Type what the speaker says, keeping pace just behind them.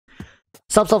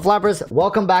Sup flappers,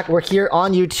 welcome back. We're here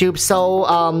on YouTube.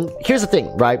 So here's the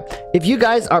thing, right? If you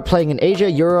guys are playing in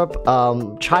Asia, Europe,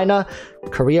 China,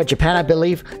 Korea, Japan, I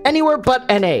believe, anywhere but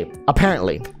NA,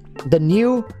 apparently the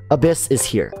new Abyss is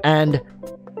here. And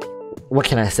what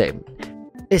can I say?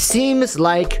 It seems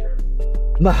like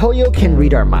miHoYo can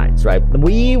read our minds, right?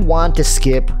 We want to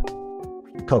skip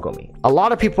Kokomi. A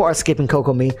lot of people are skipping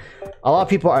Kokomi. A lot of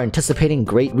people are anticipating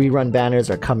great rerun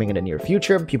banners are coming in the near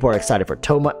future. People are excited for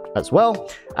Toma as well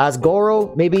as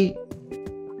Goro. Maybe,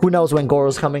 who knows when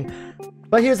Goro's coming.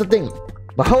 But here's the thing,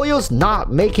 miHoYo's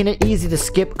not making it easy to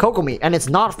skip Kokomi, and it's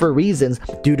not for reasons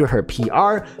due to her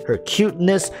PR, her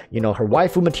cuteness, you know, her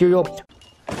waifu material,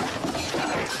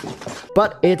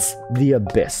 but it's the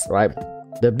Abyss, right?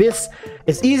 The Abyss,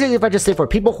 it's easier if I just say for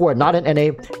people who are not in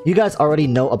NA, you guys already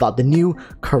know about the new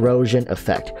corrosion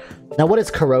effect. Now, what is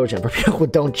corrosion? For people who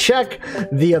don't check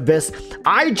the Abyss,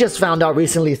 I just found out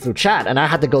recently through chat, and I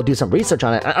had to go do some research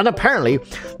on it. And apparently,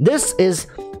 this is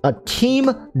a team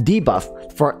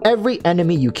debuff for every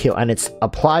enemy you kill, and it's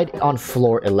applied on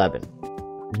floor 11.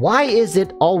 Why is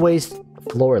it always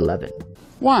floor 11?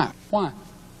 Why?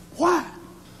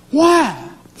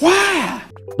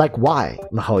 Like, why,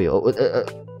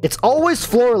 miHoYo? It's always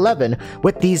floor 11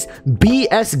 with these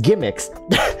BS gimmicks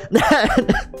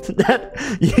that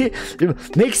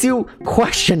makes you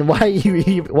question why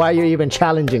you're even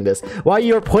challenging this, why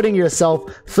you're putting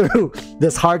yourself through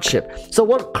this hardship. So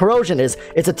what corrosion is,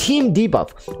 it's a team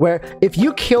debuff where if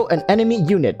you kill an enemy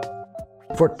unit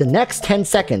for the next 10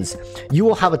 seconds, you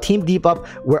will have a team debuff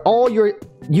where all your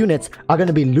units are going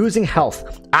to be losing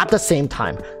health at the same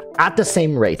time, at the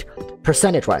same rate,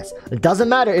 percentage-wise. It doesn't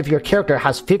matter if your character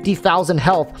has 50,000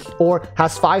 health or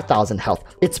has 5,000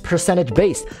 health. It's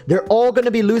percentage-based. They're all going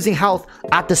to be losing health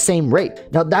at the same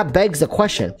rate. Now, that begs the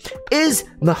question, is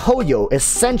miHoYo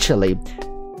essentially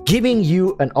giving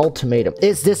you an ultimatum?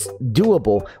 Is this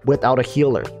doable without a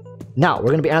healer? Now, we're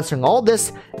going to be answering all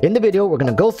this in the video. We're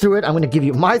going to go through it. I'm going to give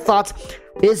you my thoughts.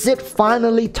 Is it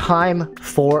finally time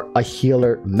for a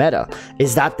healer meta?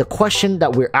 Is that the question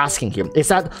that we're asking here? Is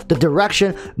that the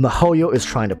direction miHoYo is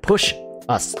trying to push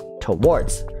us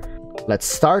towards? Let's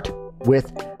start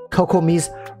with Kokomi's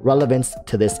relevance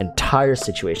to this entire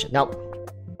situation. Now,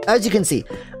 as you can see,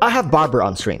 I have Barbara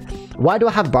on screen. Why do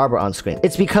I have Barbara on screen?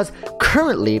 It's because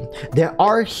currently there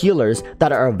are healers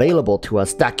that are available to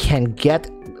us that can get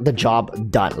the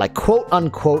job done, like quote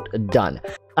unquote done.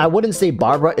 I wouldn't say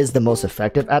Barbara is the most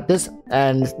effective at this,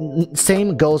 and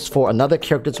same goes for another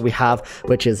characters we have,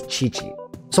 which is Chi-Chi.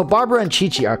 So Barbara and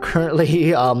Chi-Chi are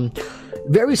currently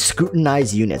very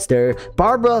scrutinized units. They're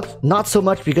Barbara, not so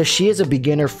much because she is a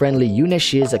beginner-friendly unit.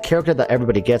 She is a character that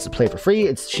everybody gets to play for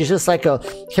free. She's just like a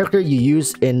character you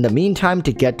use in the meantime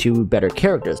to get to better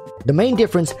characters. The main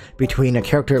difference between a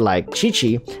character like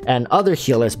Chi-Chi and other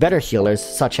healers, better healers,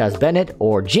 such as Bennett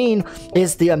or Jean,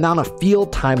 is the amount of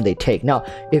field time they take. Now,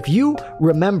 if you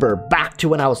remember back to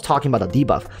when I was talking about the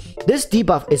debuff, this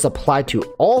debuff is applied to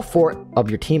all 4 of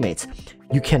your teammates.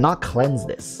 You cannot cleanse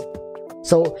this.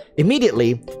 So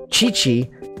immediately, Chi-Chi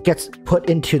gets put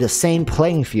into the same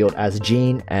playing field as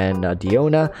Jean and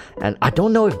Diona, and I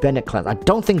don't know if Bennett cleanses. I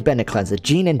don't think Bennett cleanses.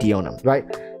 Jean and Diona, right?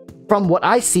 From what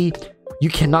I see, you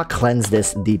cannot cleanse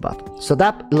this debuff. So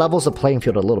that levels the playing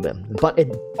field a little bit. But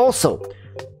it also,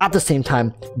 at the same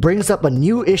time, brings up a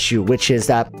new issue, which is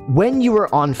that when you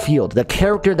are on field, the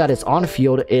character that is on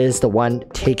field is the one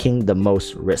taking the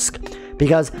most risk.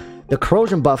 Because the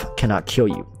corrosion buff cannot kill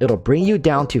you. It'll bring you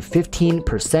down to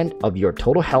 15% of your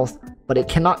total health, but it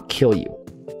cannot kill you.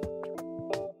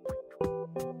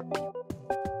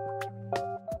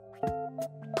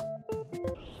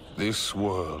 This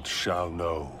world shall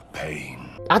know pain.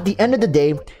 At the end of the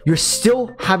day, you're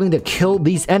still having to kill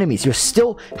these enemies. You're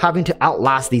still having to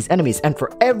outlast these enemies. And for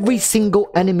every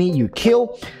single enemy you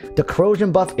kill, the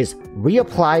corrosion buff is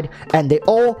reapplied, and they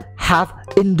all have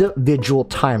individual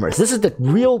timers. This is the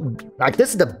real, like,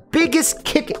 this is the biggest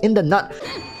kick in the nut.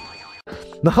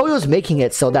 miHoYo is making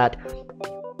it so that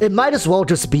it might as well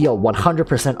just be a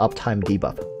 100% uptime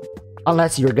debuff.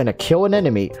 Unless you're gonna kill an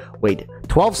enemy, wait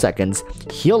 12 seconds,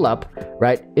 heal up,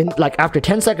 right? In like after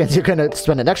 10 seconds, you're gonna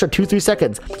spend an extra 2-3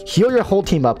 seconds, heal your whole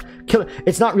team up, kill.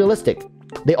 It's not realistic.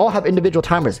 They all have individual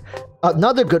timers.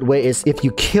 Another good way is if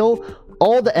you kill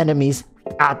all the enemies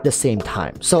at the same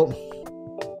time. So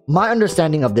my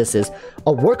understanding of this is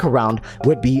a workaround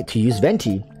would be to use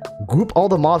Venti, group all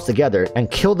the mobs together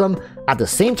and kill them at the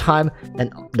same time,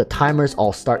 and the timers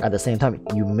all start at the same time.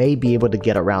 You may be able to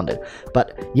get around it.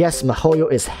 But yes,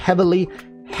 miHoYo is heavily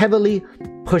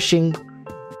pushing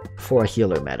for a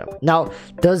healer meta. Now,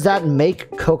 does that make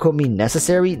Kokomi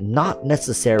necessary? Not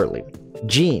necessarily.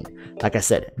 Jean, like I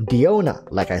said, Diona,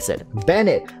 like I said,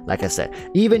 Bennett, like I said,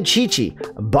 even Chi-Chi,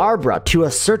 Barbara, to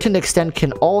a certain extent,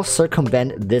 can all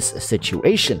circumvent this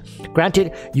situation.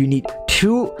 Granted, you need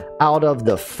 2 out of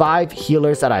the 5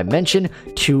 healers that I mentioned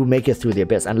to make it through the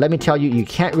abyss. And let me tell you, you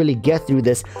can't really get through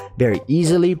this very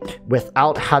easily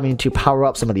without having to power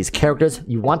up some of these characters.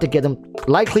 You want to get them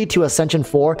likely to Ascension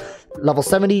 4, level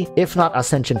 70, if not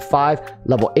Ascension 5,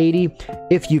 level 80,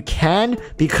 if you can,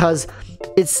 because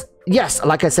it's, yes,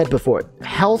 like I said before,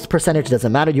 health percentage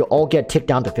doesn't matter. You all get ticked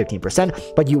down to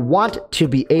 15%, but you want to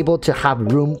be able to have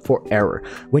room for error.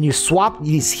 When you swap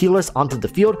these healers onto the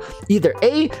field, either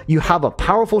A, you have a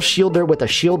powerful shielder with a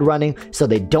shield running so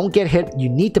they don't get hit. You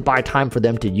need to buy time for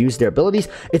them to use their abilities.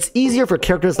 It's easier for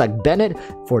characters like Bennett,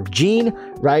 for Jean,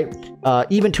 right?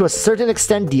 Even to a certain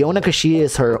extent, Diona, because she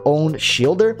is her own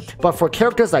shielder. But for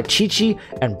characters like Chi-Chi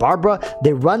and Barbara,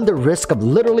 they run the risk of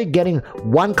literally getting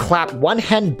one clap, one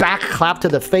hand back clap to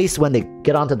the face when they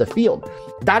get onto the field.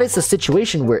 That is the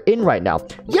situation we're in right now.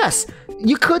 Yes,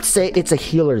 you could say it's a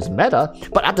healer's meta,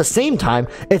 but at the same time,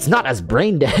 it's not as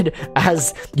brain dead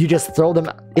as you just throw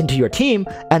them into your team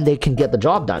and they can get the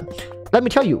job done. Let me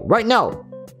tell you, right now,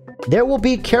 there will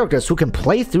be characters who can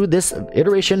play through this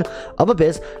iteration of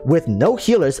Abyss with no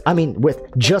healers. I mean, with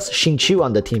just Xingqiu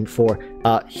on the team for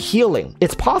healing.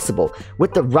 It's possible.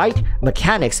 With the right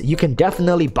mechanics, you can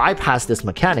definitely bypass this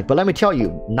mechanic. But let me tell you,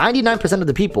 99% of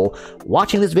the people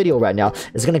watching this video right now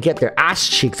is going to get their ass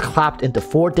cheeks clapped into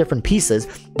 4 different pieces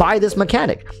by this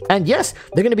mechanic. And yes,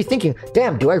 they're going to be thinking,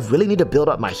 damn, do I really need to build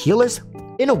up my healers?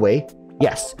 In a way,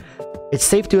 yes. It's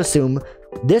safe to assume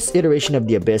this iteration of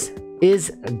the Abyss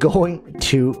is going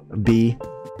to be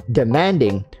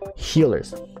demanding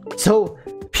healers. So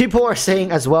people are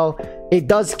saying as well, it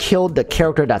does kill the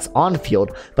character that's on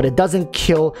field, but it doesn't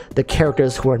kill the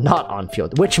characters who are not on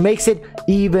field, which makes it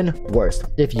even worse.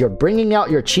 If you're bringing out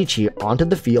your Chi-Chi onto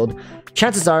the field,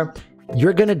 chances are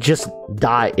you're gonna just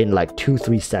die in like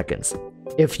 2-3 seconds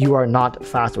if you are not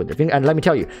fast with your finger. And let me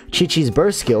tell you, Chi-Chi's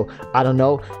burst skill, I don't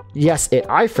know, yes, it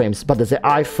iframes, but does it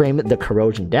iframe the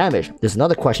corrosion damage? There's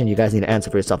another question you guys need to answer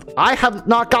for yourself. I have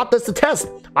not got this to test.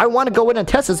 I want to go in and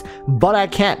test this, but I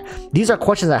can't. These are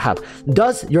questions I have.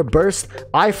 Does your burst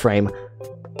iframe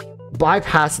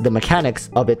bypass the mechanics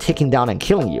of it taking down and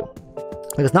killing you?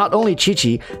 Because not only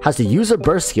Chi-Chi has to use her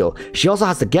burst skill, she also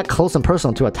has to get close and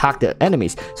personal to attack the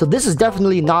enemies. So this is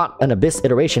definitely not an Abyss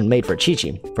iteration made for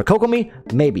Chi-Chi. For Kokomi,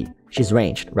 maybe. She's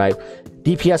ranged, right?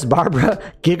 DPS Barbara,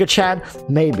 Giga Chad,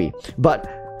 maybe.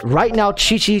 But right now,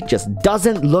 Chi-Chi just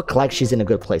doesn't look like she's in a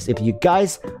good place. If you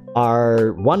guys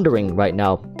are wondering right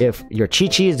now if your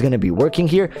Chi-Chi is going to be working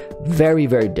here, very,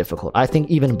 very difficult. I think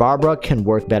even Barbara can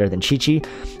work better than Chi-Chi.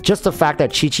 Just the fact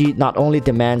that Chi-Chi not only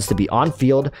demands to be on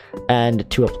field and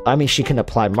she can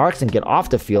apply marks and get off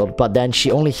the field, but then she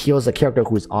only heals the character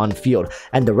who's on field.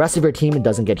 And the rest of your team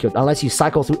doesn't get healed unless you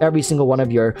cycle through every single one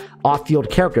of your off-field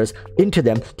characters into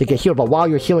them to get healed. But while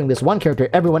you're healing this one character,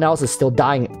 everyone else is still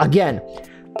dying again.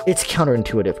 It's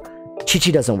counterintuitive.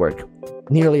 Chi-Chi doesn't work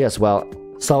nearly as well.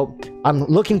 So I'm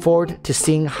looking forward to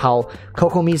seeing how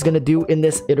Kokomi is going to do in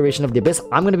this iteration of the Abyss.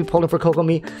 I'm going to be pulling for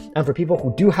Kokomi, and for people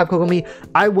who do have Kokomi,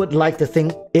 I would like to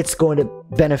think it's going to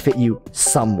benefit you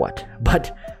somewhat.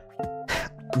 But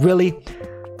really,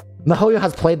 miHoYo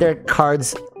has played their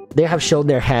cards. They have showed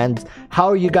their hands. How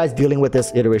are you guys dealing with this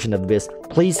iteration of Abyss?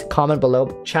 Please comment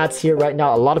below. Chat's here right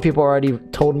now. A lot of people already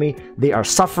told me they are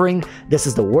suffering. This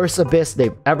is the worst Abyss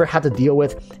they've ever had to deal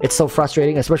with. It's so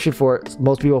frustrating, especially for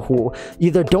most people who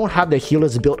either don't have their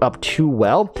healers built up too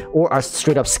well or are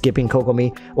straight up skipping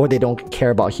Kokomi, or they don't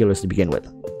care about healers to begin with.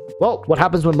 Well, what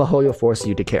happens when miHoYo forces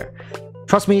you to care?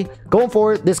 Trust me, going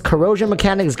forward, this corrosion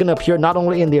mechanic is going to appear not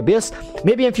only in the Abyss,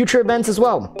 maybe in future events as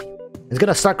well. It's going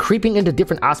to start creeping into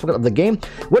different aspects of the game.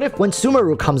 What if when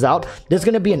Sumeru comes out, there's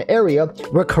going to be an area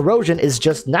where corrosion is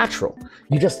just natural?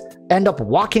 You just end up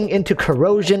walking into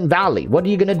Corrosion Valley. What are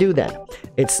you going to do then?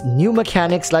 It's new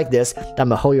mechanics like this that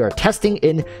miHoYo are testing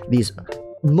in these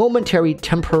momentary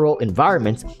temporal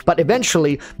environments, but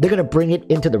eventually they're going to bring it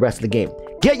into the rest of the game.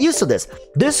 Get used to this.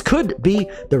 This could be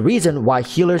the reason why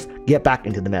healers get back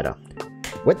into the meta.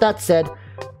 With that said,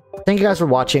 thank you guys for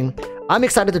watching. I'm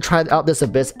excited to try out this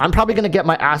Abyss. I'm probably going to get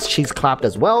my ass cheeks clapped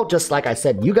as well, just like I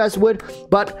said you guys would,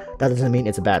 but that doesn't mean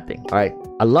it's a bad thing. All right,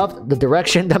 I love the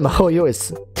direction that miHoYo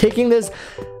is taking this.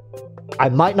 I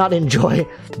might not enjoy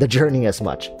the journey as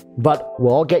much, but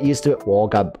we'll all get used to it.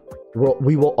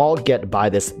 We will all get by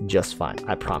this just fine,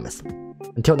 I promise.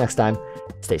 Until next time,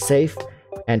 stay safe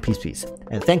and peace.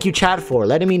 And thank you, chat, for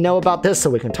letting me know about this so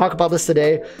we can talk about this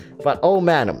today. But oh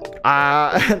man,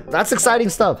 that's exciting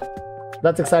stuff.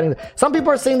 That's exciting. Some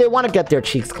people are saying they want to get their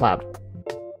cheeks clapped.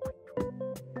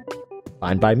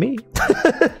 Fine by me.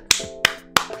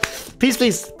 Peace,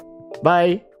 please.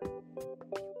 Bye.